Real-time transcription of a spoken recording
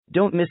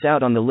Don't miss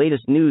out on the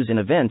latest news and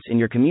events in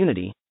your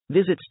community.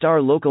 Visit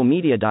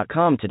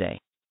starlocalmedia.com today.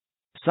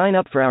 Sign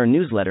up for our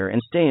newsletter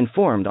and stay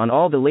informed on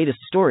all the latest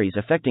stories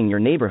affecting your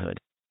neighborhood.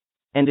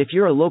 And if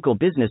you're a local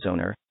business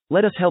owner,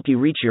 let us help you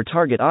reach your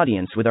target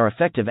audience with our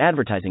effective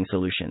advertising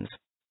solutions.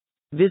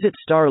 Visit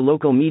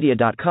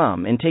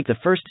starlocalmedia.com and take the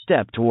first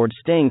step towards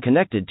staying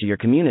connected to your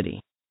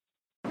community.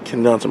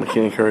 Ken Johnson,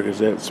 McKinney Courier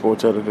Gazette,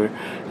 sports editor,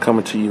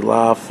 coming to you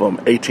live from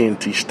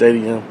AT&T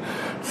Stadium,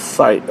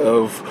 site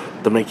of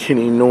the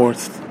McKinney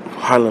North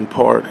Highland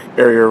Park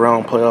area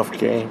round playoff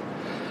game.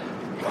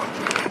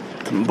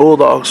 The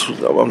Bulldogs,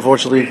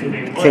 unfortunately,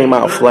 came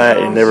out flat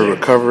and never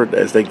recovered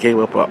as they gave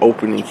up an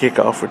opening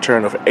kickoff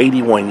return of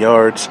 81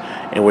 yards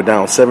and were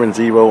down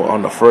 7-0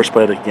 on the first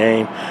play of the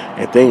game,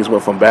 and things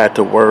went from bad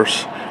to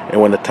worse.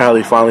 And when the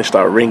tally finally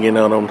started ringing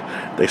on them,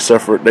 they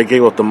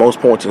gave up the most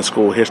points in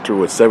school history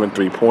with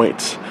 73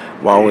 points,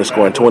 while only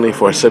scoring 20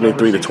 for a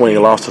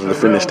 73-20 loss to the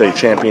defending state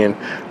champion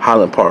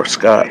Highland Park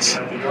Scots.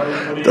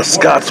 The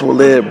Scots were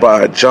led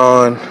by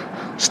John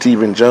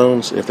Stephen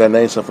Jones. If that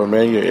name sounds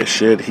familiar, it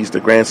should. He's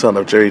the grandson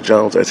of Jerry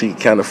Jones, as he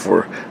accounted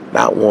for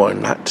not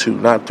one, not two,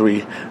 not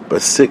three,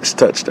 but 6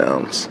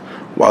 touchdowns,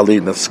 while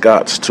leading the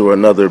Scots to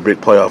another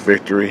big playoff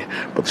victory.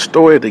 But the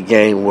story of the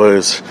game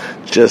was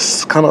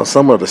just kind of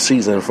some of the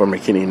season for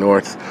McKinney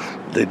North.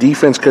 The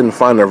defense couldn't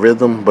find a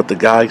rhythm, but the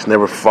guys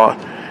never fought.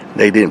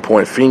 They didn't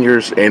point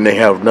fingers, and they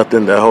have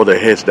nothing to hold their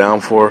heads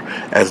down for,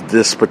 as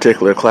this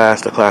particular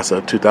class, the class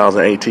of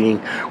 2018,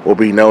 will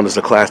be known as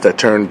the class that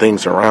turned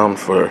things around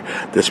for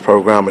this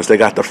program, as they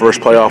got the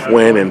first playoff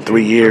win in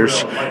 3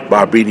 years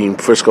by beating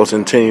Frisco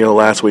Centennial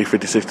last week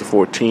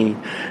 56-14.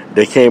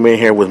 They came in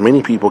here with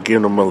many people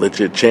giving them a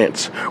legit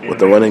chance with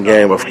the running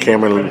game of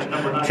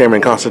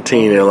Cameron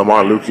Constantine and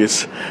Lamar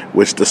Lucas,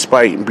 which,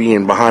 despite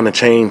being behind the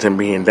chains and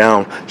being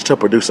down, still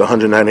produced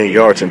 198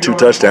 yards and 2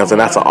 touchdowns, and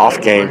that's an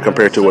off game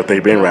compared to what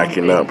they've been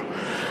racking up.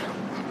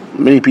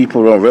 Many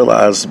people don't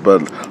realize,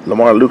 but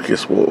Lamar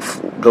Lucas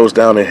goes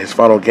down in his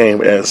final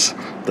game as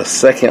the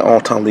second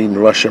all-time leading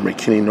rusher in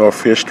McKinney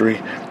North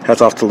history.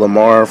 Hats off to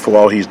Lamar for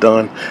all he's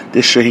done.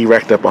 This year he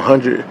racked up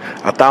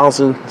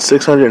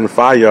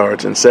 1,605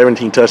 yards and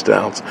 17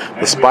 touchdowns,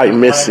 despite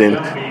missing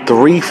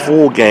 3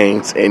 full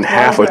games and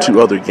half of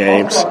 2 other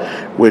games,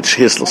 which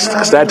his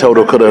stat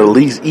total could have at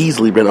least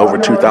easily been over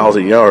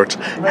 2,000 yards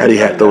had he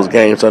had those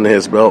games under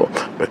his belt.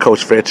 But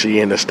Coach Fetchy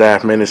and the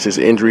staff managed his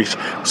injuries,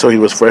 so he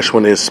was fresh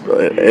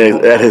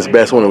at his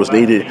best when it was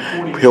needed.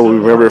 He'll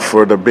remember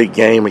for the big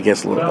game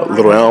against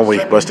Little Elm,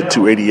 where he busted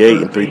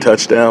 288 and 3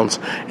 touchdowns,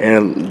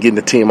 and getting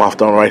the team off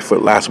the right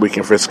foot last week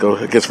in Frisco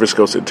against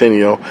Frisco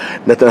Centennial.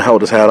 Nothing to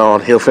hold his hat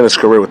on. He'll finish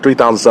his career with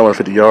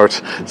 3,750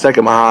 yards,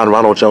 second behind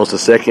Ronald Jones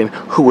II,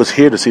 who was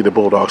here to see the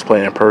Bulldogs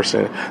play in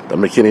person, the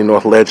McKinney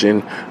North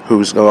legend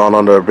who's gone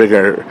on to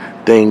bigger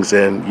things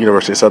in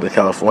University of Southern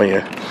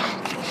California.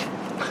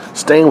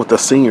 Staying with the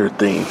senior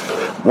theme,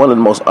 one of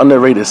the most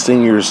underrated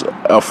seniors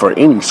for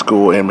any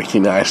school in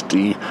McKinney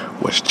ISD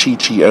was Chi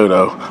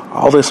Odo.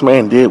 All this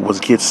man did was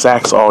get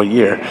sacks all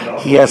year.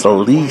 He has at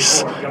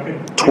least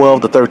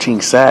 12 to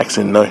 13 sacks,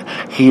 and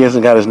he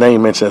hasn't got his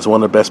name mentioned as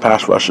one of the best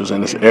pass rushers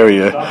in this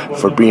area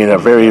for being a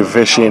very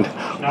efficient,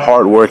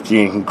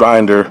 hardworking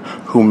grinder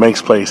who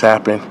makes plays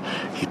happen.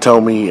 He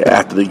told me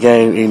after the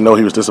game, even though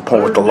he was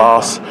disappointed with the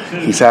loss,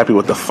 he's happy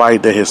with the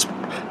fight that his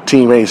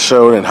teammates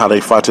showed and how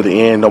they fought to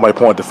the end. Nobody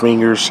pointed the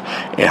fingers,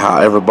 and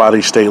how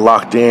everybody stayed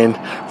locked in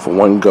for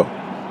one go,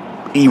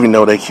 even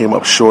though they came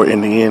up short in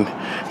the end.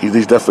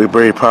 He's definitely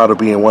very proud of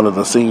being one of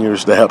the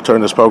seniors that helped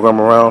turn this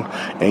program around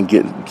and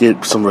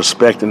get some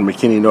respect in the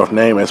McKinney North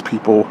name, as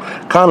people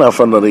kind of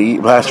from the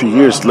last few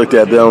years looked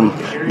at them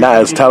not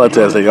as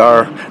talented as they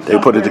are. They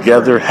put it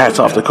together. Hats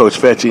off to Coach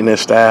Fetchy and his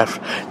staff.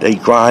 They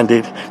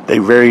grinded. They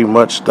very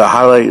much, the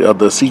highlight of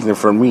the season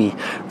for me,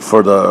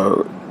 for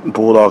the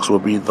Bulldogs, will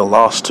be the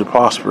loss to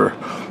Prosper.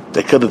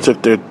 They could have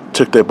took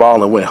their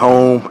ball and went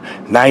home.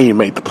 Now you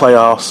made the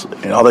playoffs,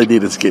 and all they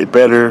did is get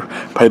better,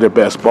 play their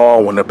best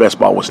ball when their best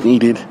ball was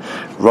needed.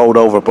 Rolled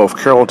over both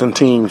Carrollton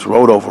teams,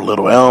 rolled over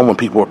Little Elm when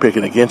people were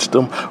picking against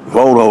them,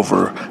 rolled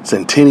over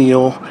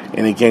Centennial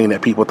in a game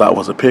that people thought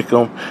was a pick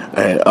 'em,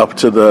 and up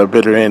to the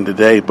bitter end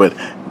today. But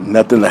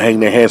nothing to hang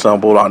their heads on,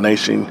 Bulldog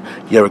Nation.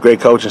 You have a great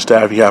coaching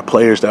staff. You got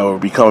players that will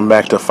be coming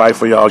back to fight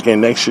for y'all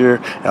again next year,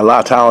 and a lot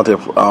of talented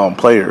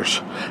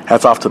players.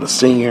 Hats off to the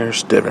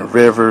seniors, Devin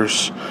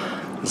Rivers,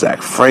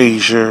 Zach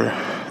Frazier,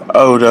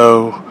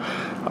 Odo,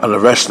 and the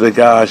rest of the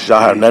guys.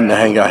 Y'all have nothing to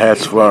hang your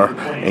hats for,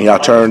 and y'all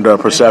turn the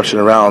perception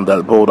around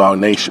that Bulldog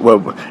Nation,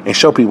 and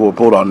show people what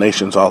Bulldog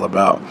Nation's all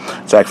about.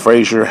 Zach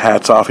Frazier,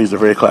 hats off. He's a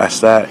very class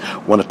stat,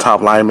 one of the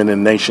top linemen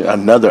in the nation,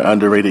 another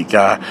underrated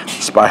guy,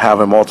 despite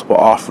having multiple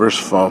offers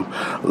from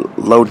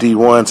low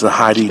D1s and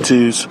high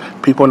D2s.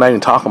 People are not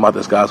even talking about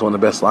this guy as one of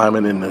the best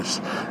linemen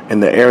in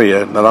the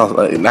area,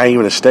 not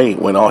even the state,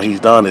 when all he's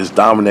done is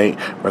dominate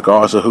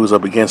regardless of who's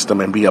up against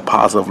him and be a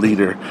positive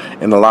leader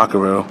in the locker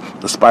room.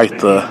 Despite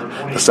the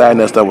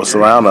sadness that would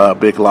surround a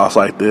big loss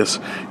like this,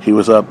 he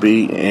was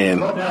upbeat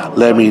and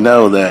let me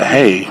know that,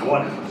 hey,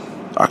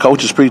 Our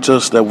coaches preach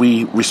us that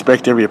we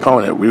respect every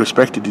opponent. We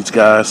respected these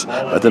guys.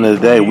 At the end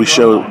of the day, we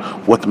showed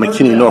what the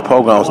McKinney North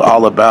program is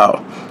all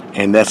about.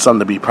 And that's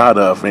something to be proud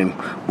of. And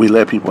we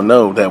let people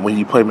know that when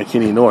you play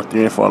McKinney North,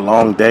 you're in for a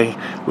long day.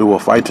 We will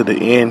fight to the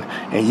end.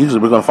 And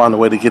usually we're going to find a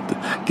way to get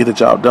the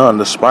job done,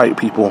 despite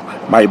people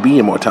might be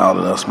more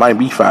talented than us, might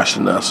be faster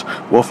than us.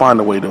 We'll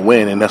find a way to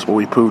win, and that's what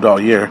we proved all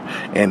year.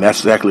 And that's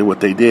exactly what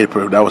they did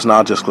prove. That was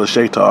not just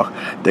cliche talk.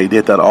 They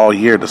did that all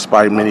year,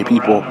 despite many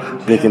people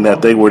thinking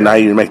that they were not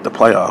even make the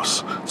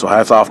playoffs. So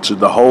hats off to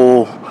the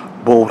whole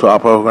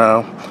Bulldog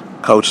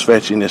program, Coach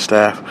Fetchy and his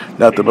staff.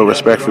 Nothing but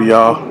respect for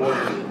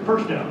y'all.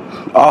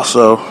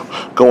 Also,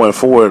 going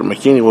forward,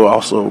 McKinney will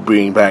also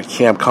bring back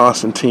Cam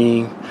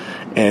Constantine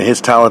and his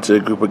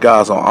talented group of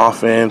guys on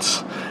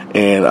offense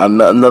and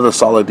another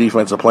solid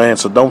defensive plan.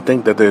 So don't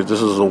think that this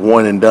is a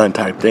one-and-done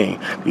type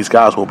thing. These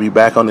guys will be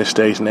back on this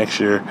stage next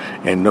year,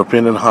 and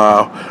depending on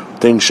how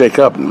things shake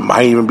up,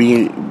 might even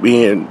be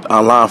being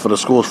online for the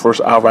school's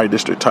first outright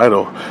district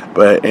title.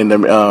 But in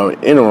the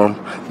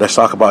interim, let's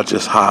talk about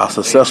just how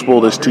successful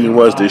this team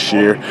was this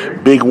year.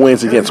 Big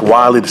wins against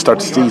Wiley to start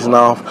the season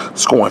off,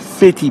 scoring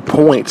 50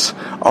 points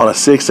on a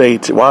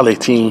 6A Wiley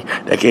team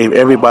that gave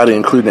everybody,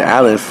 including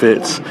Allen,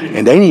 fits.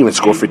 And they didn't even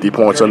score 50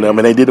 points on them.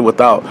 And they did it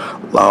without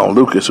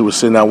Lucas, who was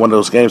sitting out one of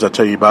those games I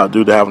tell you about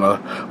due to having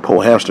a pull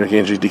hamstring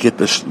injury, to get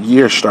the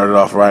year started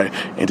off right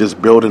and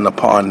just building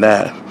upon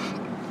that.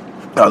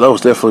 Now,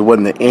 those definitely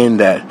wasn't the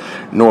end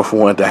that North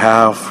wanted to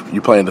have. You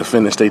playing the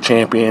defending state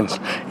champions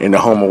in the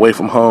home away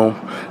from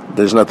home.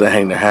 There's nothing to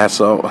hang their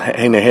heads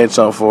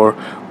on for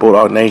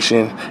Bulldog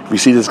Nation. If you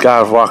see this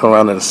guy walking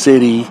around in the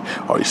city,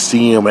 or you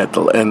see him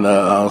in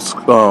the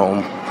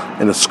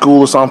school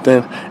or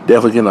something,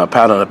 definitely getting a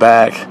pat on the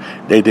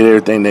back. They did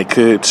everything they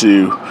could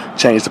to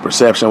change the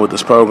perception with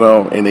this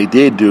program, and they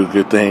did do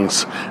good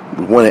things.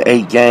 We won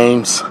 8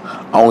 games.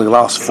 Only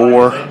lost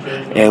 4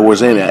 and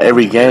was in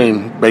every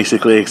game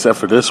basically except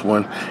for this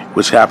one,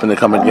 which happened to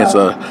come against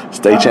a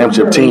state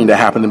championship team that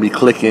happened to be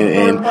clicking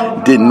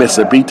and didn't miss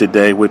a beat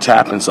today, which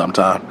happens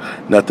sometime.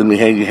 Nothing to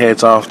hang your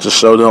heads off. Just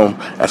show them,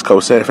 as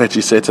Coach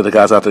Fetchy said to the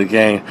guys after the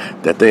game,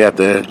 that they have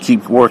to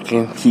keep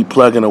working, keep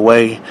plugging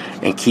away,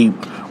 and keep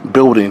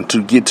building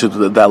to get to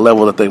that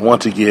level that they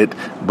want to get,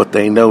 but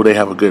they know they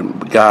have a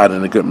good guide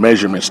and a good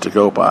measurements to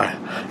go by.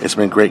 It's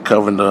been great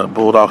covering the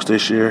Bulldogs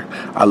this year.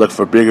 I look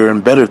for bigger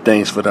and better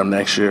things for them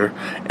next year,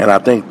 and I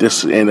think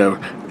it's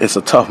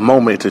a tough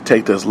moment to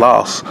take this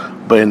loss,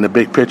 but in the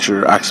big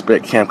picture, I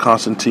expect Cam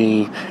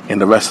Constantine and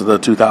the rest of the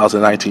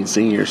 2019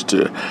 seniors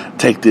to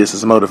take this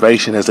as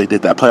motivation as they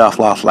did that playoff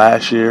loss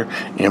last year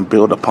and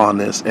build upon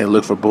this and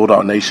look for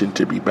Bulldog Nation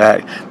to be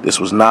back. This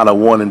was not a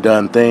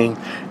one-and-done thing.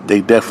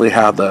 They definitely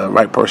have the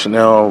right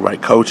personnel,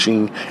 right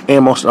coaching,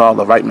 and most of all,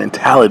 the right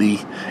mentality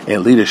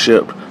and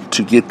leadership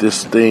to get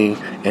this thing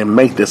and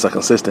make this a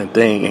consistent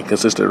thing and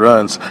consistent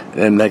runs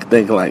and make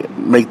things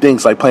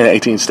like playing at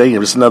 18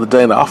 Stadium. It's another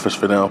day in the office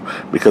for them,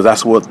 because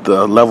that's what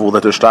the level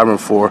that they're striving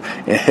for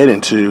and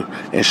heading to,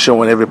 and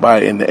showing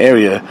everybody in the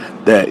area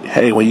that,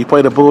 hey, when you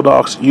play the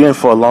Bulldogs, you're in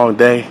for a long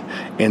day,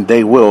 and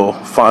they will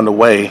find a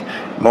way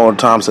more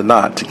times than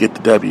not to get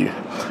the W.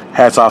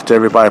 Hats off to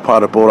everybody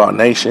part of Bulldog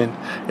Nation.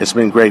 It's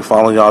been great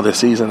following y'all this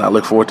season. I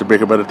look forward to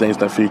bigger, better things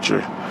in the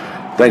future.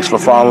 Thanks for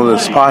following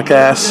this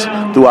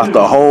podcast throughout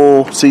the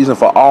whole season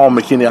for all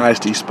McKinney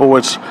ISD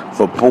sports,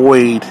 for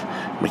Boyd,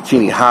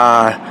 McKinney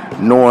High,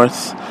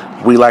 North.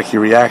 We like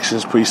your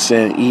reactions. Please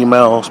send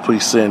emails.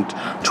 Please send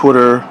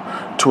Twitter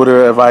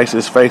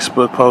advices,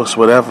 Facebook posts,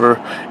 whatever.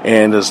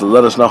 And just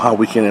let us know how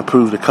we can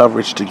improve the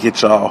coverage to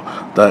get y'all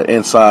the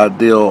inside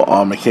deal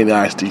on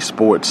McKinney ISD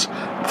sports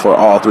for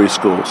all 3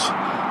 schools.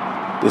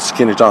 This is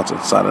Kenny Johnson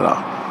signing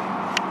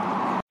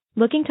off.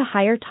 Looking to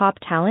hire top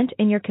talent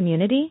in your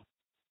community?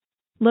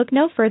 Look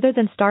no further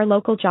than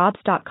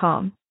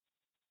StarLocalJobs.com.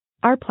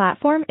 Our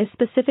platform is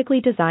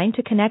specifically designed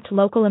to connect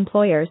local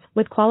employers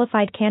with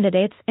qualified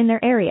candidates in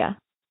their area.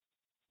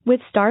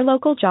 With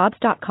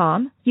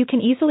StarLocalJobs.com, you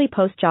can easily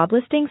post job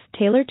listings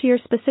tailored to your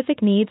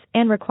specific needs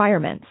and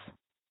requirements.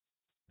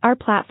 Our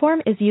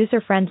platform is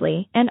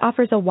user-friendly and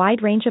offers a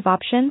wide range of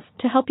options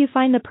to help you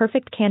find the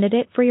perfect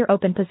candidate for your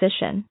open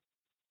position.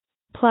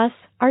 Plus,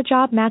 our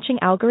job matching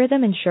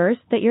algorithm ensures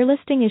that your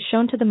listing is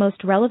shown to the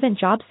most relevant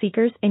job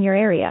seekers in your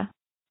area.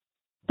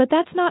 But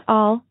that's not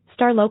all.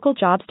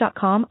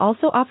 StarLocalJobs.com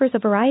also offers a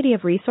variety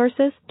of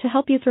resources to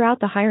help you throughout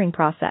the hiring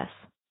process.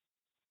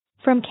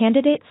 From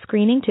candidate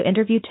screening to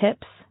interview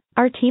tips,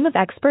 our team of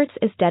experts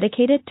is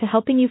dedicated to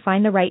helping you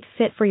find the right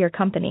fit for your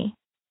company.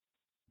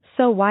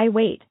 So why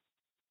wait?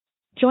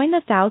 Join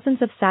the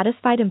thousands of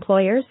satisfied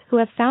employers who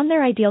have found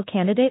their ideal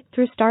candidate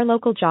through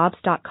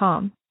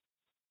StarLocalJobs.com.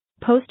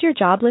 Post your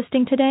job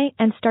listing today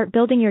and start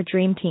building your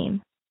dream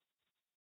team.